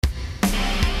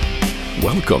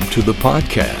Welcome to the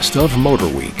podcast of Motor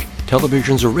Week,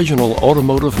 television's original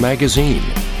automotive magazine.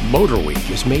 Motor Week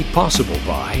is made possible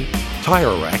by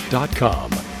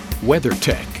TireRack.com,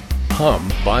 WeatherTech, Hum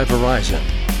by Verizon,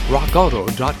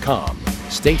 RockAuto.com,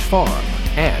 State Farm,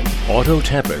 and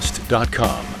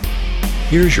Autotempest.com.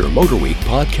 Here's your Motor Week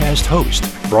podcast host,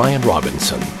 Brian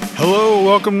Robinson. Hello,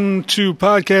 welcome to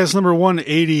podcast number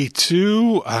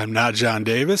 182. I'm not John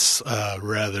Davis,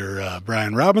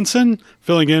 Brian Robinson,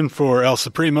 filling in for El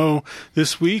Supremo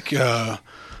this week.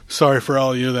 Sorry for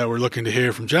all of you that were looking to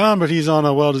hear from John, but he's on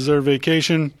a well-deserved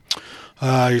vacation.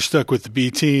 You're stuck with the B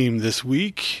team this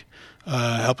week.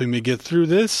 Helping me get through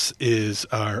this is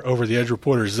our over-the-edge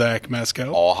reporter, Zach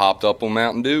Masco. All hopped up on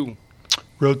Mountain Dew.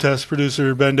 Road test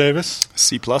producer, Ben Davis.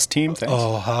 C-plus team, thanks.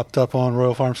 All hopped up on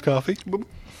Royal Farms coffee.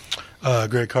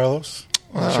 Greg Carlos.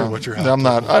 Not sure what you're hopped I'm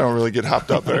not. up I don't really get hopped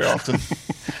up very often.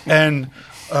 And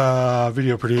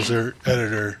video producer,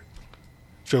 editor,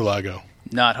 Joe Lago.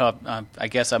 Not hopped. I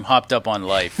guess I'm hopped up on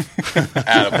life.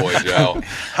 Attaboy, Joe.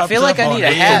 I feel like I need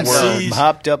a hat. I'm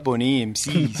hopped up on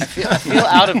EMCs. I feel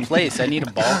out of place. I need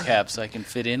a ball cap so I can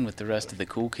fit in with the rest of the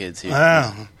cool kids here.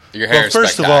 Wow. Your hair is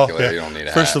spectacular. You don't need a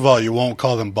hat. First of all, you won't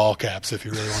call them ball caps if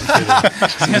you really want to fit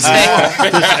in.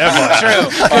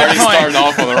 True. Already starting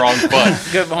off on the wrong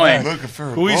foot. Good point. Looking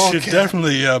for a We ball should cap.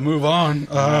 definitely move on.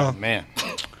 Man.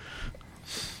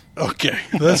 Okay,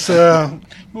 let's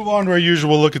move on to our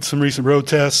usual look at some recent road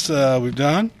tests we've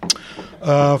done.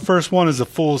 First one is a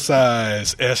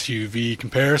full-size SUV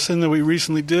comparison that we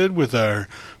recently did with our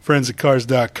friends at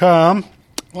Cars.com.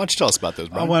 Why don't you tell us about those,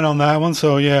 I Brian? went on that one,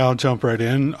 so yeah, I'll jump right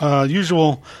in.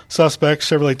 Usual suspects,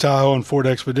 Chevrolet Tahoe and Ford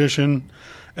Expedition,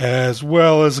 as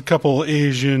well as a couple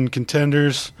Asian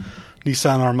contenders,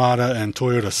 Nissan Armada and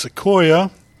Toyota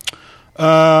Sequoia.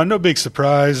 No big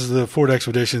surprise. The Ford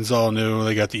Expedition's all new.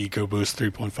 They got the EcoBoost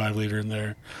 3.5 liter in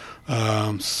there.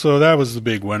 So that was the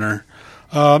big winner.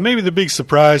 Maybe the big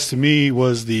surprise to me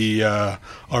was the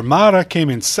Armada came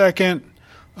in second.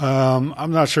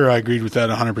 I'm not sure I agreed with that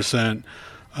 100%.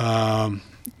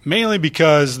 Mainly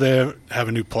because they have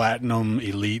a new Platinum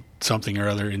Elite something or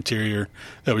other interior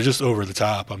that was just over the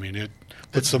top. I mean, it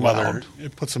put some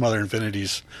other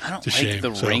Infinities I don't to like shame.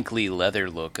 the So wrinkly leather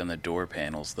look on the door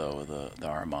panels, though, the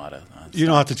Armada. you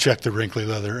don't have to check the wrinkly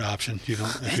leather option. You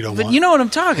don't if you don't But want. you know what I'm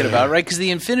talking about, right? Because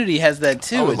the Infinity has that, I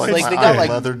too. would It's like like my they got iron like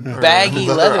leather, or baggy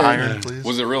leather. iron, please.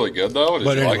 Was it really good, though? Did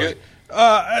But you anyway,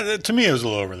 like it? To me, it was a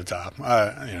little over the top.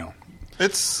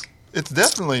 It's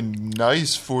definitely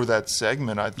nice for that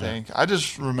segment, I think. I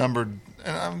just remembered,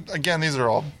 and again, these are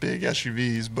all big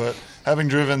SUVs, but having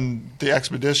driven the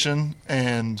Expedition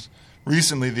and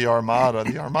recently the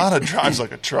Armada drives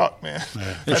like a truck, man.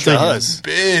 Yeah. That sure thing does. is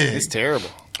big. It's terrible.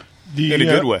 The, In a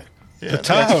good way. Yeah, The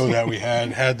Tahoe that we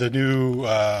had the new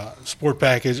Sport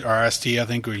Package, RST, I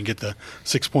think, where you can get the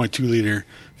 6.2 liter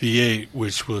V8,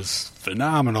 which was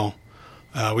phenomenal.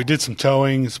 We did some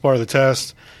towing as part of the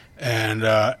test, and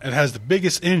it has the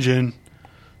biggest engine.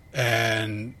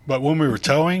 But when we were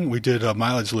towing, we did a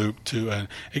mileage loop too, and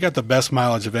it got the best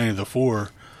mileage of any of the four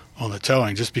on the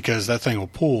towing, just because that thing will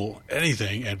pull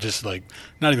anything and just like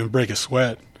not even break a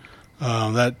sweat.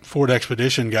 That Ford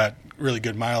Expedition got really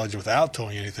good mileage without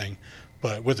towing anything,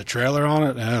 but with a trailer on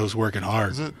it, and it was working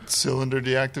hard. Is it cylinder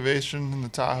deactivation in the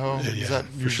Tahoe? Yeah, Does that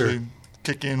for sure. usually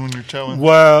kick in when you're towing?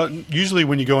 Well, usually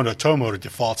when you go into a tow mode, it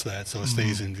defaults that, so it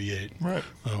stays in V8. Right.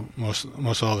 So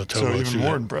most all the tow So modes even do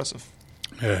more that. impressive.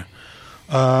 Yeah.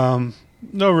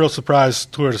 No real surprise.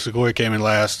 Toyota Sequoia came in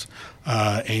last.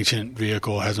 Ancient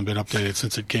vehicle hasn't been updated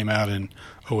since it came out in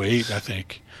 2008, I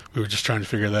think. We were just trying to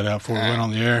figure that out before we went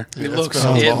on the air. Yeah, It it's looks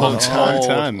been a long old.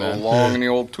 time, man. Long and the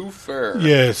old tooth fairy.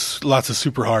 Yes, lots of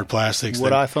super hard plastics. What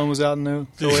that- iPhone was out in 08?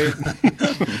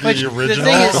 Which, The the original.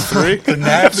 thing is, the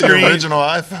nav The screen. original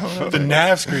iPhone. The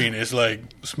nav screen is like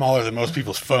smaller than most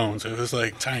people's phones. It was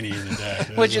like tiny in the dash. It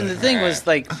was which and the like- thing was,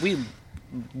 like,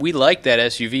 we liked that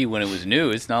SUV when it was new.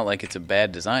 It's not like it's a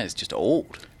bad design. It's just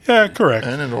old. Yeah, correct.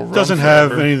 And it'll run doesn't have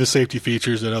forever. any of the safety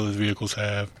features that other vehicles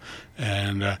have,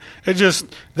 and it just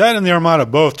that and the Armada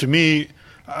both to me.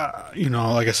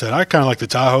 Like I said, I kind of like the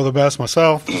Tahoe the best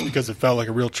myself, just because it felt like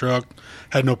a real truck,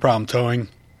 had no problem towing.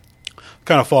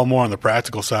 Kind of fall more on the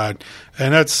practical side,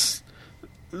 and that's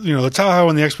the Tahoe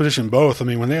and the Expedition both. I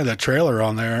mean, when they had that trailer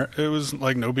on there, it was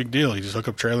like no big deal. You just hook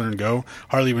up trailer and go.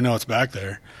 Hardly even know it's back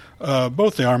there.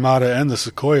 Both the Armada and the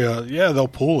Sequoia, yeah, they'll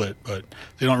pull it, but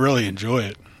they don't really enjoy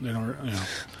it. They don't,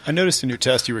 I noticed in your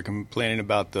test you were complaining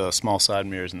about the small side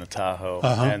mirrors in the Tahoe,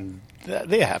 and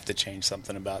they have to change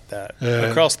something about that. Yeah.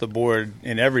 Across the board,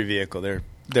 in every vehicle, they're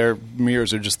their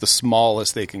mirrors are just the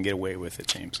smallest they can get away with, it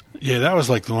seems. Yeah, that was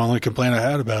like the only complaint I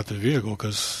had about the vehicle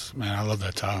because, man, I love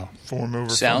that Tahoe. Form over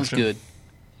Sounds function. good.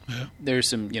 Yeah. There's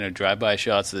some, drive-by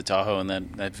shots of the Tahoe, and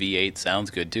that V8 sounds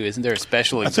good too. Isn't there a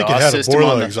special I exhaust think it had a system on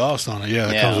Borla the exhaust on it. Yeah,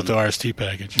 that Yeah. comes with the RST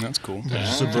package. That's cool.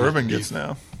 Suburban gets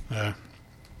now. Yeah.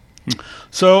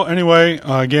 So anyway,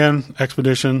 again,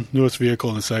 Expedition, newest vehicle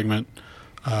in the segment.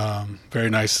 Very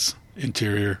nice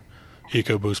interior,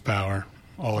 EcoBoost power,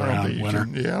 all I don't around think you winner.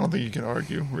 can. Yeah, I don't think you can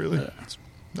argue. Really, it's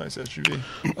a nice SUV.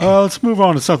 Let's move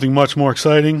on to something much more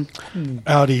exciting.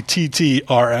 Audi TT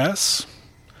RS,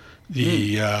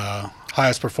 the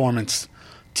highest performance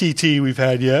TT we've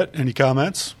had yet. Any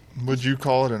comments? Would you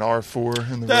call it an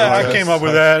R4 in the road I test? came up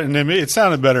with that, and it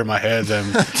sounded better in my head than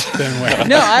when.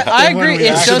 No, I Then when agree. we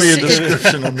It actually does. in the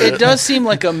description of It does seem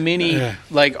like a mini, Yeah.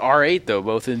 like R8 though,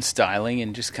 both in styling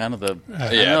and just kind of the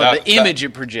that- the image it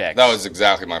projects. That was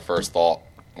exactly my first thought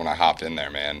when I hopped in there,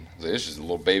 man. I was like, it's just a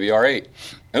little baby R8.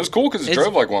 It was cool because it It's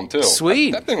drove like one too.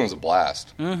 sweet. That thing was a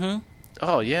blast.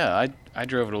 Oh yeah, I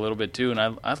drove it a little bit too, and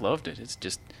I loved it. It's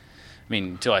just,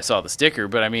 until I saw the sticker,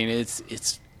 but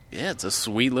it's a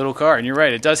sweet little car, and you're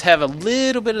right. It does have a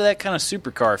little bit of that kind of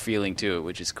supercar feeling to it,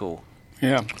 which is cool.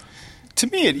 Yeah. To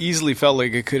me, it easily felt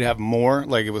like it could have more,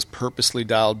 like it was purposely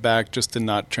dialed back just to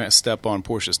not step on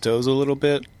Porsche's toes a little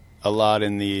bit. A lot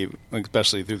in the,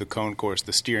 especially through the cone course,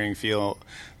 the steering feel,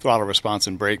 throttle response,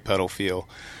 and brake pedal feel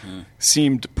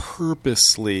seemed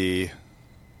purposely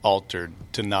altered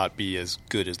to not be as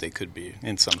good as they could be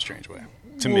in some strange way.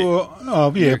 To me.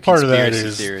 Well, You're a part of that conspiracy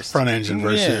is theorist. front engine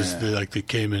versus Yeah. the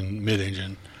Cayman mid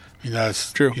engine.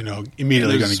 That's True.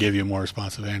 Immediately It was- going to give you more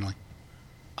responsive handling.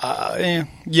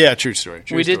 Yeah, true story.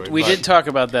 True We story. did talk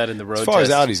about that in the road As far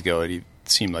test. as Audis go, it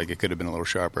seemed like it could have been a little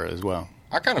sharper as well.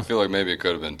 I kind of feel like maybe it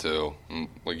could have been too.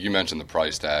 Like you mentioned the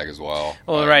price tag as well.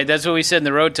 Well, Like, right. That's what we said in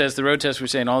the road test. The road test, we're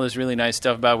saying all this really nice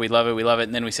stuff about it. We love it.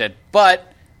 And then we said, but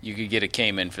you could get a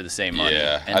Cayman for the same money.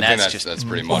 Yeah, and I think just that's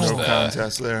pretty much No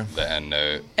contest there. the end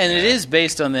note. And it Yeah. is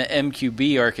based on the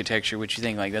MQB architecture, which you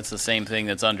think like that's the same thing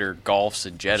that's under Golfs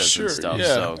and Jettas and stuff. yeah.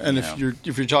 So, and you know.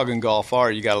 if you're talking Golf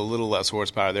R, you got a little less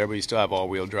horsepower there, but you still have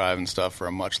all-wheel drive and stuff for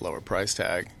a much lower price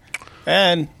tag.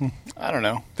 And I don't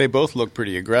know, they both look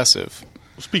pretty aggressive.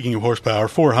 Speaking of horsepower,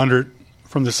 400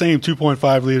 from the same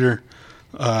 2.5 liter.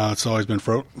 It's always been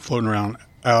floating around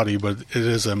Audi, but it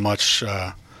is a much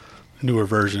newer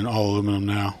version, all aluminum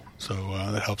now. So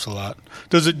that helps a lot.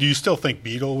 Do you still think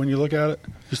Beetle when you look at it?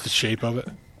 Just the shape of it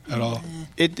at all?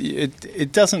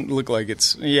 It doesn't look like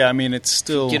it's. Yeah, I mean it's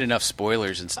still. Get enough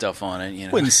spoilers and stuff on it. You know.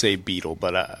 I wouldn't say Beetle,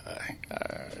 but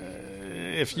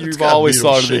if you've got always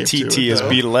Beetle thought of the shape to TT it, as though.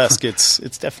 Beetle-esque, it's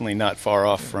definitely not far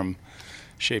off from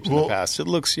shapes in Well- the past. It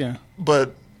looks, yeah.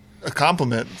 But a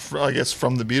compliment, I guess,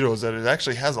 from the Beetle is that it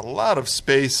actually has a lot of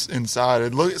space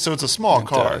inside. So it's a small It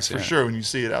car does, for yeah. sure when you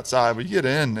see it outside, but you get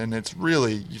in and it's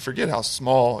really, you forget how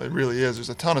small it really is. There's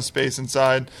a ton of space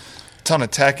inside, a ton of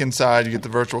tech inside. You get the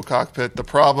virtual cockpit. The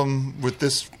problem with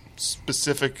this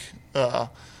specific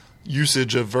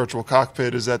usage of virtual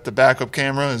cockpit is that the backup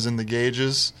camera is in the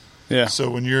gauges. Yeah. So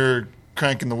when you're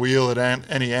cranking the wheel at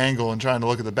any angle and trying to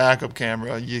look at the backup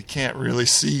camera, you can't really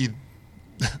see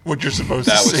what you're supposed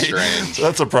That to was see. strange. So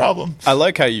that's a problem. I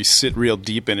like how you sit real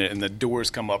deep in it and the doors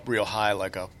come up real high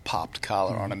like a popped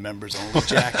collar on a members only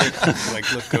jacket. You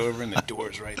like look over and the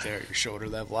door's right there at your shoulder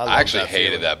level. I love actually that hated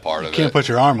feeling. that part of Can't it. put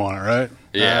your arm on it, right?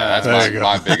 Yeah, there that's you go.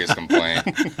 my biggest complaint.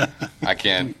 I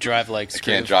can't drive like I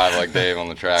screw. can't drive like Dave on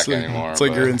the track It's like, anymore. it's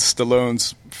like but- you're in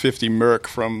Stallone's 50 Merc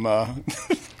from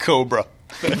Cobra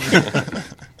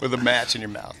with a match in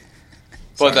your mouth.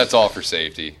 But that's all for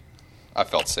safety. I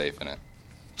felt safe in it.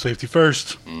 Safety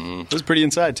first. It was pretty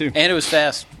inside, too. And it was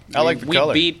fast. I like the we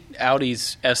color. beat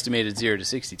Audi's estimated 0 to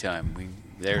 60 time.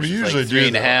 Theirs We was usually like do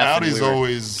 3.5. that. and Audi's we were-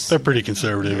 always They're pretty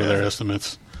conservative with their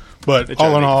estimates. But They try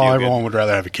all to in make you all, feel everyone good. would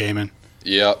rather have a Cayman.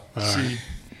 Yep.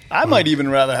 I might even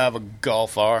rather have a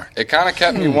Golf R. It kind of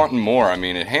kept me wanting more. I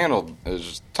mean, it was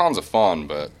just tons of fun,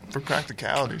 but for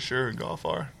practicality, sure, Golf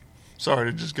R.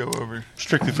 Sorry to just go over.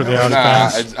 Strictly for the Audi nah,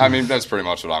 fans. I mean, that's pretty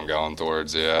much what I'm going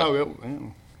towards, yeah.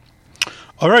 Oh,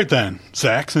 All right, then.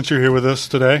 Zach, since you're here with us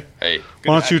today, Hey,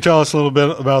 why don't you tell us a little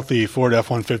bit about the Ford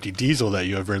F-150 diesel that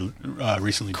you have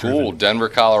recently cool. driven? Denver,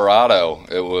 Colorado.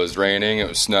 It was raining, it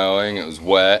was snowing, it was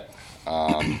wet.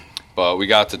 But we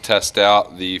got to test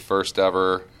out the first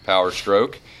ever Power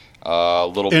Stroke.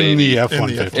 Little In baby. the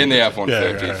F-150. In the F-150.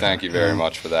 Yeah, right. Thank you very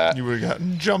much for that. You would have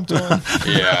gotten jumped on.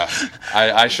 Yeah.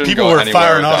 I shouldn't People go were anywhere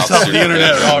firing off without stuff on the super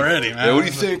internet vision. already, man. Yeah, what are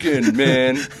you thinking,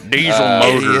 man? Diesel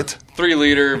motor. Idiot.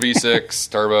 3-liter V6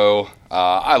 turbo.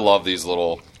 I love these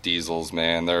little diesels,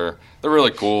 man. They're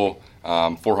really cool.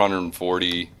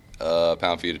 440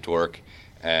 pound-feet of torque,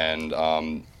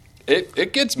 and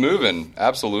it gets moving,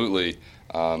 absolutely.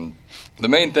 The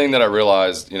main thing that I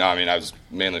realized, I was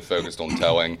mainly focused on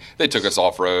towing. They took us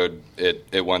off-road.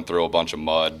 It went through a bunch of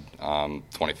mud,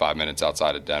 25 minutes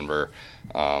outside of Denver.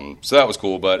 So that was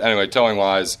cool. But anyway,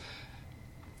 towing-wise,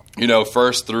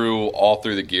 first all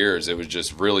through the gears, it was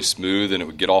just really smooth, and it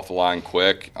would get off the line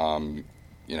quick.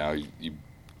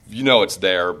 It's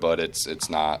there, but it's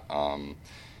not.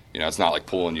 It's not like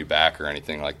pulling you back or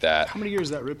anything like that. How many years is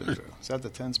that ripping through? Is that the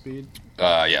 10-speed?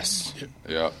 Yes.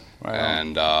 Yep. Right.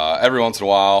 And every once in a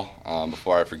while,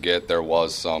 before I forget, there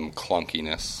was some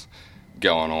clunkiness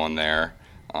going on there.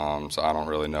 So I don't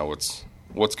really know what's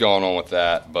going on with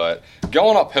that. But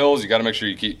going up hills, you got to make sure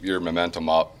you keep your momentum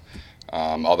up.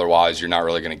 Otherwise, you're not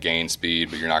really going to gain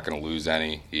speed, but you're not going to lose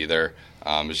any either.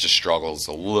 It just struggles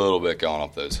a little bit going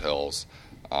up those hills.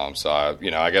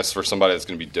 I guess for somebody that's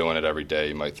going to be doing it every day,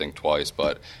 you might think twice.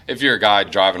 But if you're a guy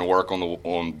driving to work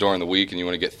during the week and you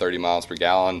want to get 30 miles per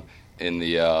gallon in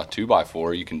the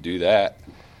 2x4, you can do that.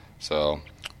 So,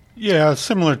 yeah,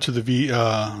 similar to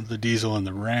the diesel and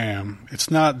the Ram. It's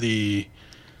not you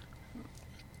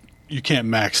can't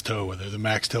max tow with it. The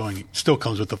max towing still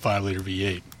comes with the 5-liter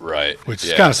V8, right? Which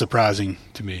is kind of surprising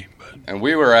to me. But. And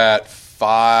we were at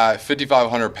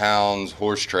 5,500 pounds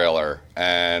horse trailer,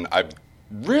 and I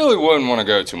really wouldn't want to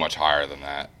go too much higher than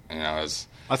that. That's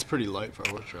pretty light for a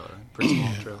horse trailer. Pretty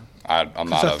small trailer. I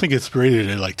think it's rated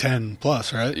at like 10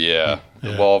 plus, right? Yeah.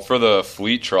 Well, for the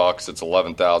fleet trucks, it's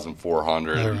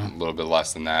 11,400. A little bit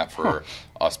less than that for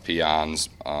us peons.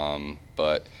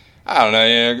 But I don't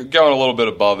know. Going a little bit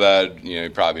above that,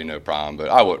 probably no problem. But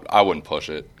I wouldn't push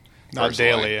it. Not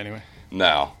personally. daily, anyway.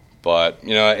 No. But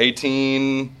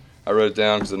 18. I wrote it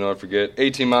down because I know I forget.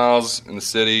 18 miles in the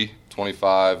city,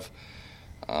 25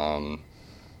 on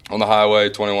the highway,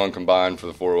 21 combined for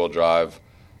the 4-wheel drive.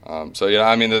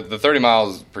 The 30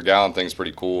 miles per gallon thing's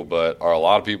pretty cool, but are a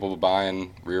lot of people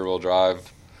buying rear-wheel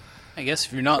drive? I guess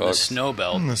if you're not in the snow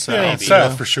belt. In the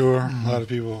South for sure. A lot of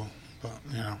people, but,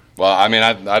 Well, I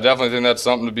definitely think that's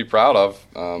something to be proud of.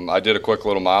 I did a quick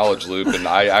little mileage loop, and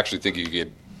I actually think you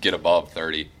could get above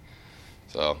 30.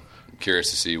 So I'm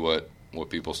curious to see what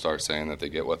people start saying that they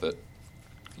get with it.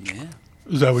 Yeah.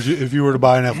 Is that if you were to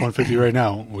buy an F-150 right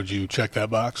now, would you check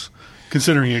that box?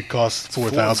 Considering it costs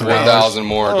 $4,000. $4,000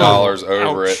 more dollars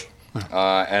over it.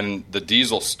 And the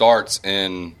diesel starts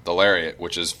in the Lariat,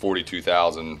 which is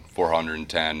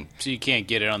 $42,410. So you can't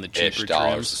get it on the cheaper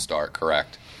dollars trims? to start,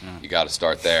 correct. You got to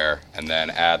start there and then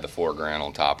add the $4,000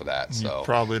 on top of that. So you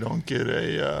probably don't get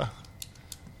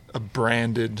a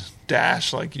branded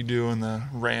dash like you do in the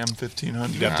Ram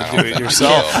 1500. You have to do it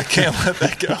yourself. I can't let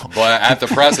that go. But at the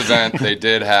press event, they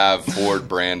did have Ford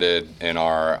branded in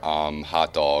our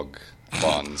hot dog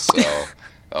buns, so that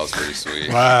was pretty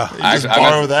sweet. Wow. You just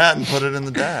borrow that and put it in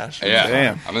the dash. Yeah.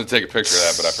 Damn. I'm going to take a picture of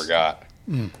that, but I forgot.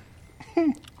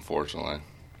 Unfortunately.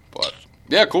 But,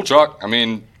 yeah, cool truck.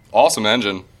 Awesome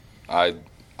engine. I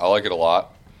like it a lot.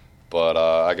 But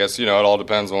I guess, it all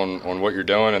depends on what you're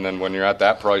doing, and then when you're at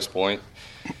that price point,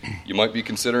 you might be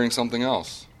considering something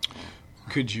else.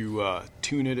 Could you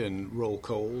tune it and roll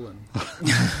coal? And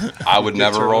I would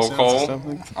never roll coal.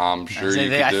 I'm sure you could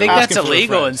do. I think that's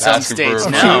illegal in some states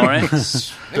now, right? I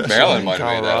think Maryland might have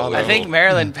made that illegal. I think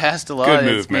Maryland passed a law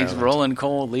that makes rolling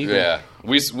coal legal. Yeah,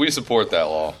 we support that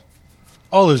law.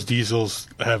 All those diesels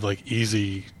have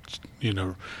easy,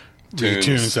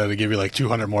 tunes that give you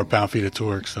 200 more pound-feet of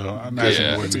torque. So I imagine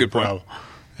it wouldn't be a good problem.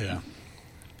 Yeah.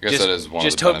 I guess that is one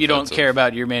just of the hope you don't benefits care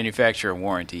about your manufacturer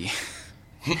warranty.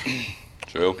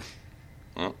 True.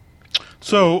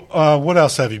 So, what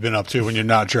else have you been up to when you're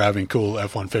not driving cool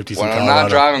F-150s in Colorado? When I'm not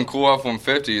driving cool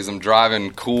F-150s, I'm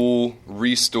driving cool,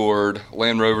 restored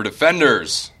Land Rover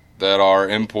Defenders that are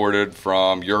imported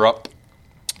from Europe.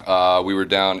 We were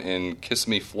down in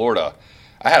Kissimmee, Florida.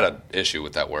 I had an issue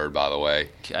with that word, by the way.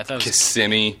 I thought it was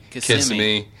Kissimmee.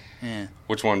 Yeah.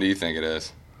 Which one do you think it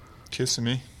is?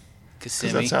 Kissimmee. Because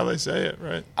Kissimmee. that's how they say it,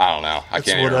 right? I don't know. I It's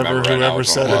can't even remember right now whoever which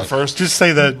one said it it was. first. Just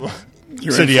say that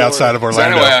city outside of So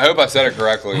Orlando. anyway, I hope I said it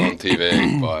correctly on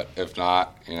TV, but if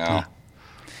not,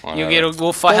 whatever.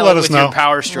 We'll file let it us with know. your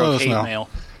Power Let Stroke us hate know. mail.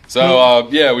 So,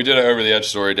 we did an over-the-edge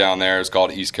story down there. It's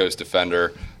called East Coast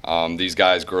Defender. These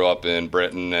guys grew up in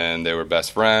Britain, and they were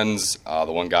best friends.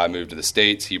 The one guy moved to the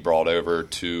States. He brought over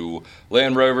 2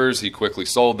 Land Rovers. He quickly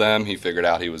sold them. He figured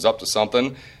out he was up to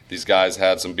something. These guys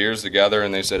had some beers together,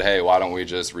 and they said, hey, why don't we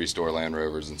just restore Land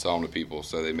Rovers and sell them to people?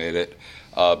 So they made it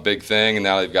a big thing, and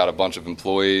now they've got a bunch of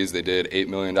employees. They did $8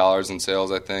 million in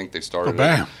sales, I think. They started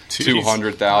at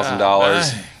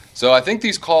 $200,000. So I think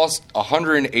these cost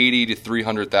 $180,000 to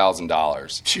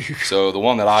 $300,000. So the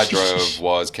one that I drove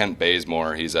was Kent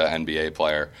Bazemore. He's an NBA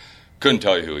player. Couldn't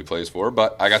tell you who he plays for,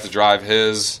 but I got to drive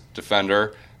his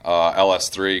Defender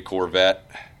LS3 Corvette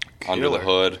under the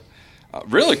hood.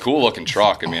 Really cool looking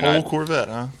truck. I mean, whole Corvette,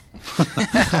 huh?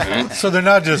 So they're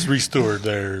not just restored;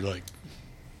 they're like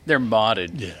They're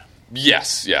modded. yeah.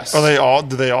 Yes. Are they all?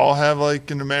 Do they all have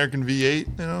like an American V8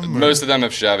 in them? or- Most of them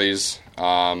have Chevys.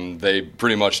 They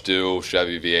pretty much do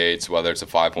Chevy V8s, whether it's a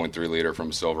 5.3 liter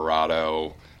from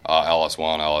Silverado,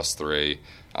 LS1, LS3.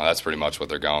 That's pretty much what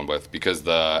they're going with because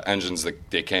the engines that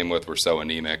they came with were so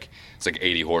anemic. It's like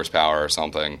 80 horsepower or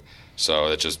something. So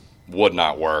it just would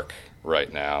not work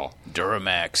right now.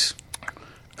 Duramax.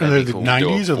 And they're That'd the be cool.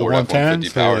 90s or the Ford F-150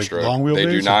 110s? They're like Stroke. long wheelbase? They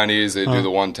do 90s. They Huh. do the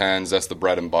 110s. That's the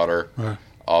bread and butter Right.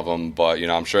 of them. But,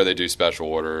 I'm sure they do special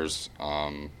orders.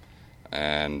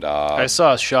 I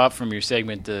saw a shot from your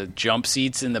segment, the jump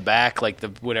seats in the back, like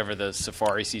the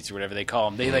safari seats or whatever they call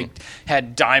them. They like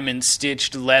had diamond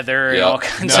stitched leather and Yep. all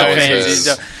kinds No, of it fancy is.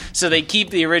 stuff. So they keep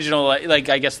the original, like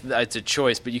I guess it's a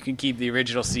choice, but you can keep the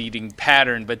original seating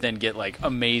pattern, but then get like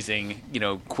amazing,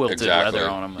 quilted leather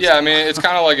on them. Yeah, I mean, it's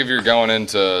kind of like if you're going in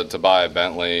to buy a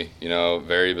Bentley,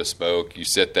 very bespoke. You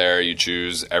sit there, you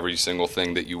choose every single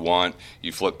thing that you want.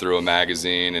 You flip through a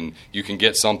magazine, and you can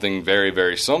get something very,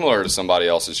 very similar to somebody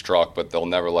else's truck, but they'll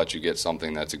never let you get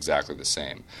something that's exactly the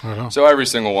same. So every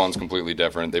single one's completely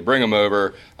different. They bring them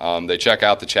over. They check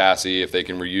out the chassis. If they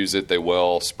can reuse it, they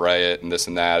will spray it and this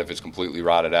and that. If it's completely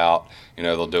rotted out,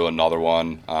 they'll do another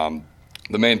one.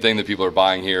 The main thing that people are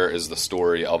buying here is the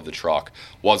story of the truck.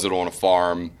 Was it on a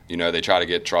farm? They try to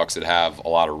get trucks that have a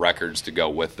lot of records to go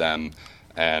with them.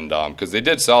 And because they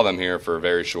did sell them here for a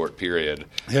very short period.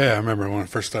 Yeah, I remember when I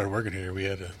first started working here, we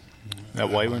had That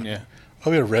white one, yeah.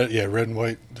 we had a red and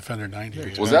white Defender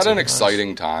 90. Was that an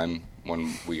exciting time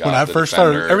when we got When I the first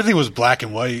Defender? started, everything was black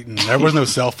and white, and there was no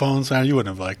cell phones. Man, you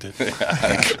wouldn't have liked it.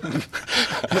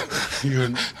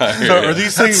 Are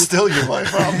these That's things? still your life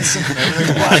problems.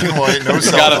 Everything's black and white, no You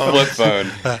cell got phone. a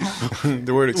flip phone.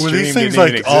 The word Were extreme these things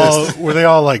didn't even like exist. were they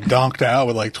all like donked out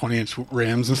with like 20-inch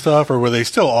rims and stuff, or were they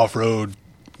still off-road,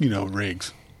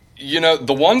 rigs? The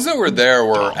ones that were there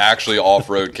were actually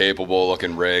off-road capable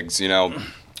looking rigs.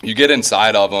 You get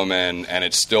inside of them and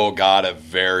it's still got a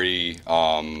very,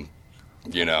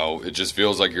 it just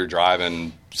feels like you're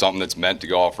driving something that's meant to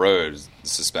go off-road. The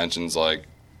suspension's like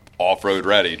off-road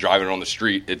ready. Driving it on the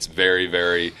street, it's very,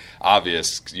 very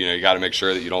obvious. You got to make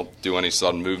sure that you don't do any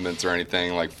sudden movements or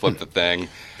anything, like flip the thing.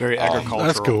 Very agricultural.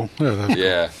 That's cool. Yeah, that's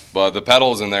Yeah, but the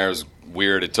pedals in there is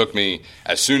weird. It took me,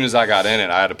 as soon as I got in it,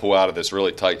 I had to pull out of this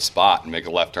really tight spot and make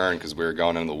a left turn because we were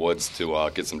going in the woods to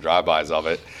get some drive-bys of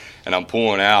it. And I'm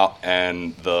pulling out,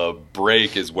 and the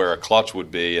brake is where a clutch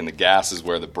would be, and the gas is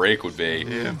where the brake would be.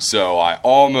 Yeah. So I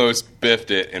almost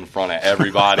biffed it in front of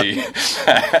everybody,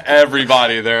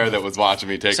 everybody there that was watching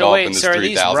me take off in this are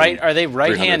these 3,000. are they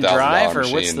right-hand drive, or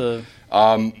 $300,000 what's the?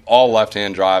 All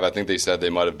left-hand drive. I think they said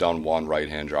they might have done one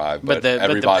right-hand drive, But the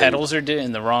pedals are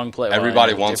in the wrong place.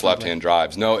 Everybody wants left-hand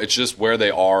drives. No, it's just where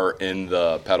they are in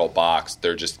the pedal box.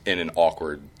 They're just in an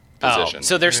awkward position. Oh,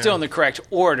 so they're still in the correct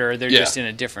order. They're just in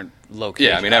a different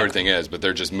location. Yeah, I mean, everything is, but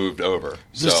they're just moved over.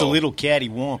 Just So, a little catty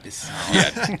wampus.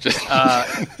 Yeah, just,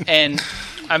 And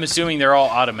I'm assuming they're all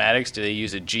automatics. Do they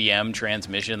use a GM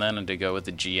transmission then to go with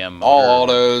the GM motor? all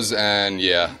autos, and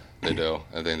yeah, they do.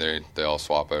 I think they all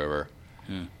swap over.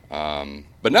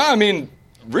 But no, I mean,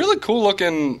 really cool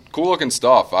looking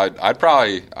stuff. I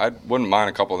wouldn't mind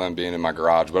a couple of them being in my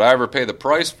garage. Would I ever pay the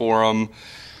price for them?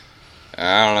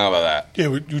 I don't know about that. Yeah,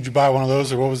 would you buy one of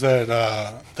those, or what was that?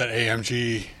 That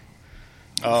AMG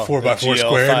 4x4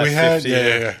 squared we had?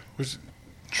 Yeah.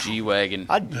 G-Wagon.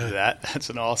 I'd do that. That's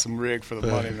an awesome rig for the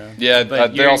money, man. Yeah,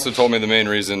 But they you're- also told me the main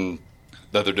reason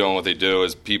that they're doing what they do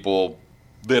is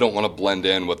they don't want to blend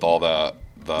in with all the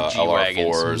G-Wagons.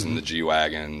 LR4s and the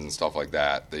G-Wagons and stuff like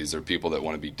that. These are people that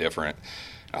want to be different.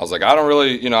 I was like, I don't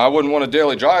really, I wouldn't want to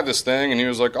daily drive this thing. And he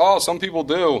was like, oh, some people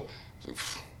do. I was like,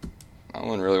 I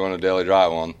wouldn't really want to daily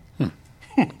drive one.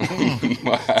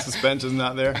 Suspension's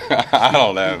not there. I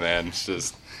don't know, man.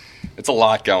 It's a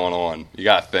lot going on. You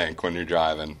got to think when you're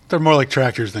driving. They're more like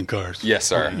tractors than cars. Yes,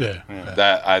 sir.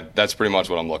 Yeah. That's pretty much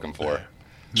what I'm looking for.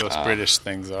 Most British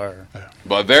things are.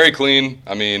 But very clean.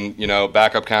 I mean,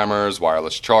 backup cameras,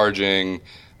 wireless charging,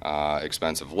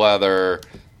 expensive leather.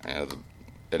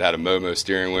 It had a Momo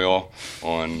steering wheel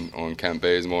on Kent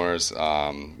Bazemore's.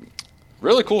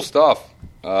 Really cool stuff.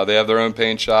 They have their own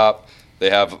paint shop. They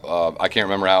have, I can't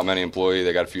remember how many employees.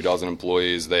 They got a few dozen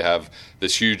employees. They have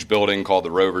this huge building called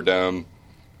the Rover Dome.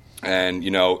 And, you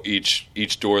know,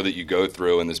 each door that you go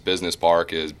through in this business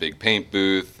park is big paint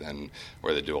booth and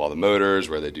where they do all the motors,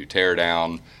 where they do tear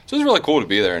down. So it's really cool to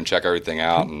be there and check everything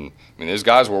out. And, I mean, those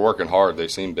guys were working hard. They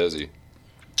seem busy.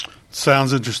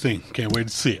 Sounds interesting. Can't wait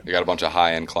to see it. They got a bunch of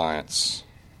high-end clients.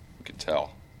 You could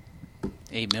tell.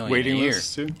 8 million Waiting a year.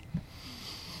 lists too.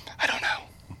 I don't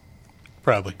know.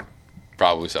 Probably.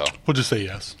 Probably so. We'll just say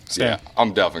yes. Yeah,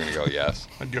 I'm definitely going to go yes.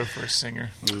 I'd go for a Singer.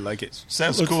 Like it.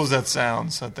 Sounds cool as that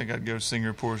sounds. I think I'd go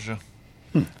Singer Porsche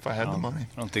if I had the money.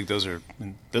 I don't think those are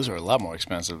a lot more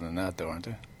expensive than that, though, aren't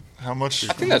they? How much?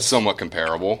 I think that's somewhat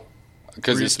comparable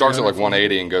because it starts at like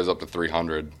 180 and goes up to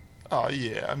 300. Oh,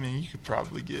 yeah. I mean, you could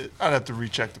probably get. I'd have to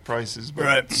recheck the prices, but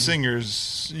Right.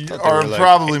 Singers Thought they are were like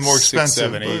probably more 6,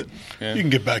 expensive. 7, 8. Yeah. You can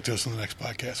get back to us on the next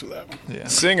podcast with that one. But, yeah.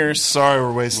 Singers. Sorry,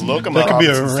 we're wasting. Look 'em Doug up. That could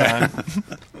be a Robinson's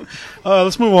time.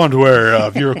 Let's move on to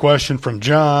our viewer question from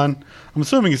John. I'm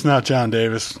assuming it's not John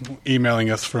Davis emailing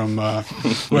us from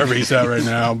wherever he's at right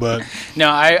now, but No,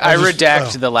 I I'll just-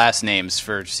 redact the last names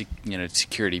for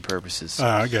security purposes.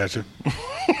 I got you.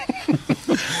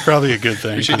 Probably a good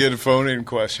thing. We should get a phone-in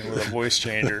question with a voice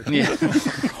changer. Yeah.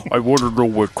 I want to know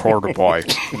what car to buy.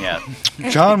 Yeah.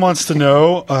 John wants to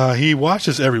know, he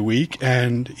watches every week,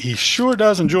 and he sure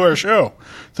does enjoy our show.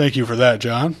 Thank you for that,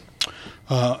 John.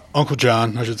 Uncle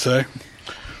John, I should say.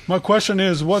 My question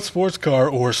is, what sports car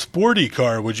or sporty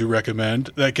car would you recommend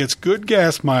that gets good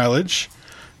gas mileage,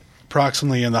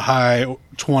 approximately in the high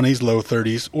 20s, low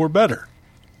 30s, or better?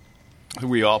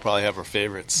 We all probably have our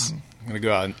favorites. I'm going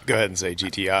to go ahead and say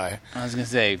GTI. I was going to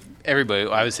say, everybody,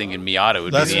 I was thinking Miata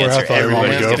would That's be the where I answer. thought you were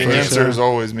Everybody's gonna going go to The for answer sure. is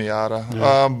always Miata.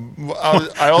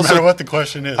 I No also matter what the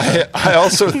question is. I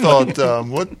also thought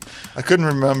I couldn't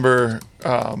remember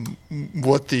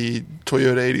what the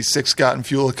Toyota 86 got in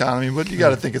fuel economy, but you got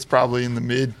to think it's probably in the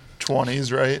mid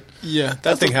 20s, right? Yeah,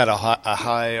 that thing had a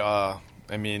high.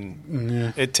 I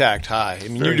mean, it tacked high. I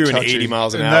mean, Very you're doing touchy. 80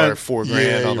 miles an And hour, that- $4,000 on the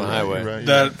you're right, highway. you're right,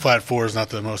 That Flat 4 is not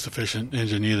the most efficient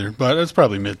engine either, but it's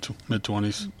probably mid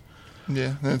 20s.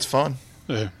 yeah, and it's fun.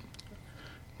 Yeah.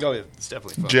 Oh, yeah, it's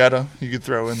definitely fun. Jetta, you could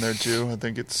throw in there too. I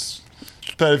think it's.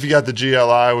 But if you got the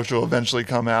GLI, which will eventually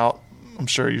come out, I'm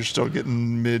sure you're still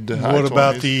getting mid to high. What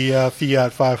about 20s. the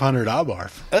Fiat 500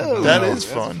 Abarth? Oh, That no, is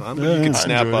that's fun. Yeah, You can I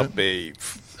snap enjoyed up a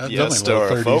That's Fiesta only or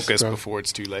low a 30s, Focus bro. before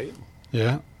it's too late.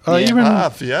 Yeah. Yeah. Even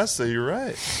Fiesta, you're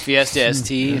right. Fiesta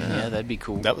ST, yeah, that'd be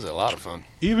cool. That was a lot of fun.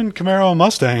 even Camaro and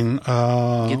Mustang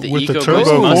Get the with the EcoBoost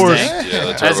turbo Mustang. fours. Yeah,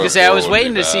 the I was going to say, I Turbo was 4 waiting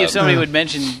would be to see if bad. somebody would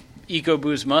mention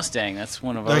EcoBoost Mustang. That's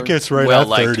one of That our gets right out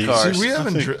well-liked 30s. cars. See, we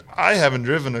haven't. think- I haven't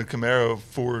driven a Camaro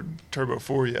Ford Turbo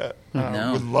 4 yet.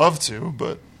 No. Would love to,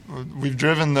 but we've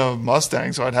driven the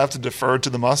Mustang, so I'd have to defer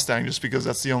to the Mustang just because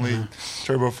that's the only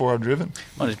Turbo 4 I've driven.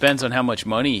 Well, it depends on how much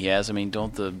money he has. I mean,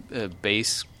 don't the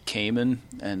base Cayman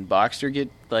and Boxster get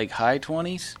like high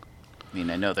 20s? I mean,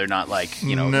 I know they're not like,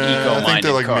 No, I eco-minded think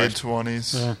they're like cars. mid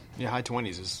 20s. Yeah. Yeah, high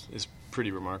 20s is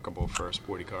pretty remarkable for a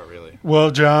sporty car, really.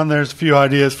 Well, John, there's a few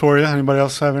ideas for you. Anybody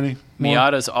else have any? more?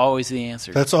 Miata's always the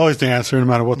answer. That's always the answer, no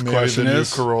matter what the Maybe question the new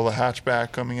is. Corolla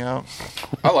hatchback coming out.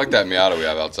 I like that Miata we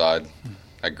have outside.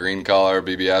 That green color,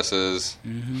 BBSs,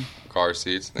 car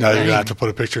seats. Now you're gonna have to put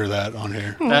a picture of that on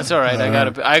here. That's all right.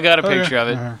 I got a picture of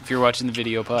it. Okay. If you're watching the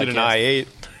video podcast, Did an I-8.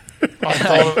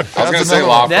 I was going to say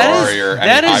LaFerrari or any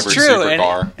that is hybrid true.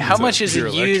 supercar. And how It's a much is pure it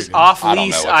electric used engine. off I don't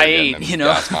lease know what they're getting i8? in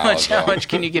gas How mileage, though. much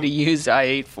can you get a used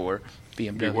i8 for?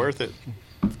 BMW. Be worth it.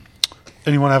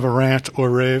 Anyone have a rant or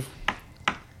rave?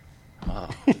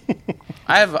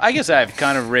 I guess I have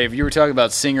kind of rave. You were talking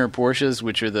about Singer Porsches,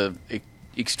 which are the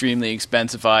extremely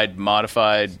expensified,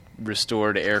 modified,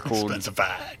 restored, air cooled.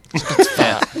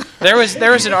 Yeah. There was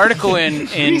an article in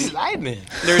there's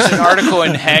an article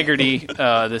in Haggerty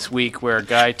this week where a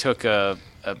guy took a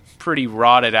pretty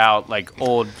rotted out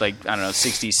old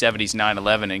 60s 70s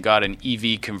 911 and got an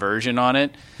EV conversion on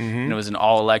it, and it was an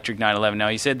all electric 911. Now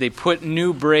he said they put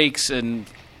new brakes and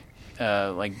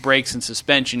brakes and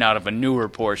suspension out of a newer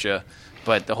Porsche,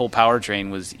 but the whole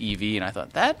powertrain was EV, and I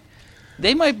thought that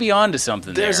they might be onto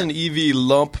something. There's there. an EV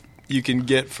lump you can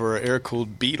get for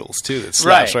air-cooled Beetles, too, that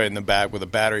slaps right in the back with a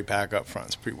battery pack up front.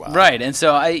 It's pretty wild. Right, and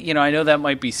so I know that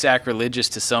might be sacrilegious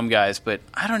to some guys, but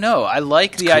I don't know. I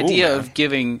like the cool, idea man. of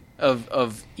giving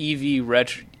of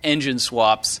EV engine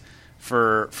swaps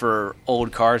for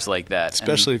old cars like that,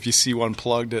 Especially if you see one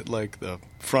plugged at, the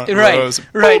front And, right, rows.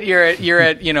 right. You're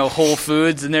at Whole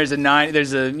Foods, and there's a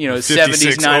 70s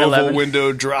 56 oval 911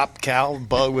 window drop cowl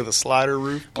bug with a slider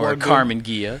roof. or a plugged in. Carmen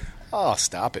Ghia. Oh,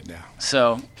 stop it now.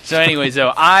 So anyways,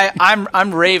 though,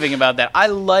 I'm raving about that. I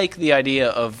like the idea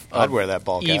of I'd wear that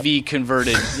ball cap. EV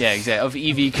converted. Yeah, exactly. Of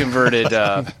EV converted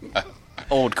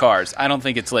old cars. I don't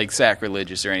think it's like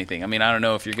sacrilegious or anything. I mean, I don't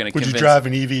know if you're going to Would convince. you drive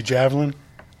an EV Javelin?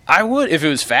 I would if it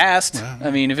was fast. I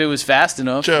mean, if it was fast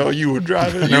enough. Joe, you would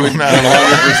drive it. You would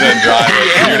 100% drive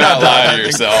it. You're not lying to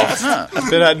yourself.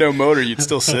 If it had no motor, you'd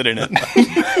still sit in it.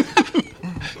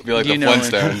 Be like You the know it.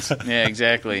 Flintstones. Yeah,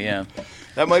 exactly. Yeah.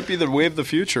 That might be the way of the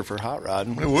future for hot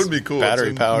rodding. It would be cool.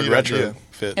 Battery powered It's a neat idea.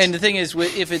 retrofits. And the thing is,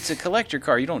 if it's a collector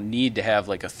car, you don't need to have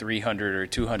like a 300 or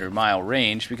 200 mile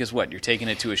range because what? You're taking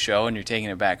it to a show and you're taking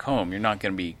it back home. You're not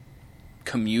going to be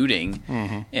commuting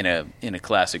in a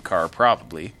classic car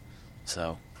probably.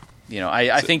 So,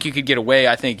 I think you could get away.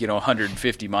 I think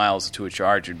 150 miles to a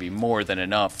charge would be more than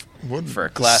enough for a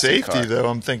classic safety, car. though,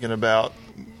 I'm thinking about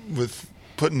with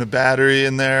putting a battery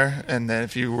in there, and then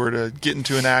if you were to get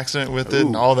into an accident with it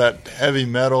and all that heavy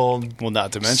metal, Well,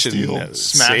 not to mention steel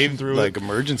smashing through like it.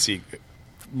 emergency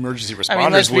responders I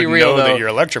mean, let's be wouldn't real, know though. that you're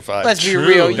electrified. Let's be True,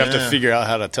 real. You'd have to yeah. figure out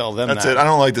how to tell them That's that. it. I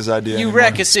don't like this idea You anymore.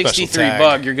 wreck a 63 tag.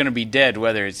 Bug, you're going to be dead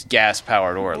whether it's gas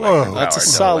powered or electric powered. That's a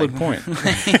So, solid like,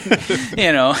 point.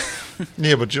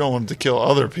 Yeah, but you don't want it to kill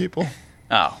other people.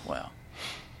 Oh, well.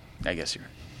 I guess you're.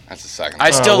 That's the second.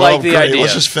 I still Well, like the great. idea.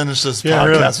 Let's just finish this Yeah, podcast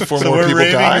really. before So more we're people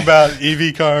raving die. about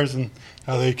EV cars and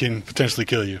how they can potentially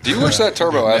kill you. Do you wish that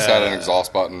Turbo S had an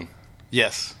exhaust button?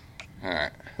 Yes. All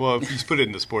right. Well, if you just put it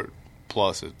in the Sport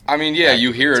Plus, I mean, yeah,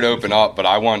 you hear it open up, but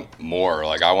I want more.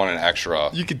 Like, I want an extra.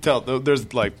 you could tell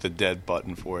there's like the dead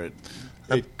button for it.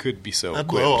 It could be so That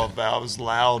equipped. blow-off valve is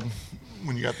loud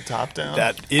when you got the top down.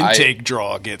 That intake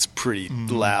draw gets pretty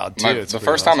loud too. It's The pretty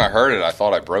first time I awesome. heard it, I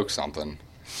thought I broke something.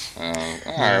 All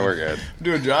right, we're good.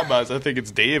 doing drive-bys, I think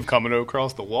it's Dave coming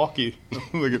across the walkie,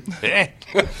 like,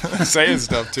 saying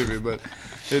stuff to me, but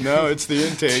it's the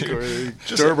intake or the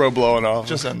turbo blowing off.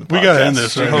 Just end the We got to podcast. end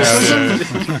this right now.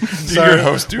 Do Sorry, your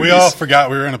host we duties. all forgot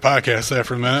we were in a podcast there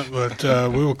for a minute, but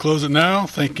we will close it now.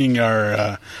 Thanking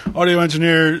our audio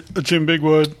engineer, Jim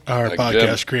Bigwood, our Thank you,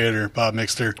 podcast Jim. creator, Bob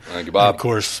Mixter, Thank you, Bob. and of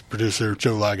course, producer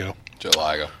Joe Lago. Joe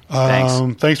Ligo.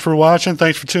 Thanks. Thanks for watching.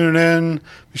 Thanks for tuning in.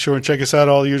 Be sure and check us out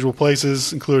all the usual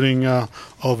places, including all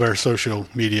of our social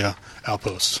media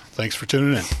outposts. Thanks for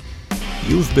tuning in.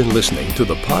 You've been listening to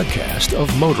the podcast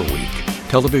of Motor Week,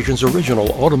 television's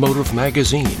original automotive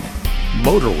magazine.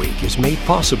 Motor Week is made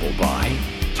possible by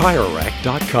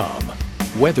TireRack.com,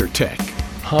 WeatherTech,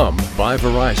 Hum by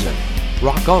Verizon,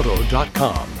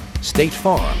 RockAuto.com, State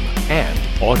Farm, and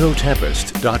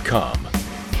Autotempest.com.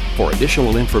 For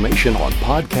additional information on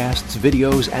podcasts,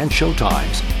 videos, and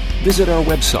showtimes, visit our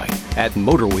website at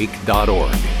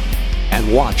motorweek.org.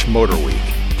 And watch Motor Week,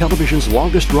 television's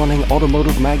longest-running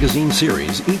automotive magazine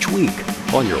series each week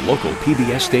on your local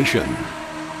PBS station.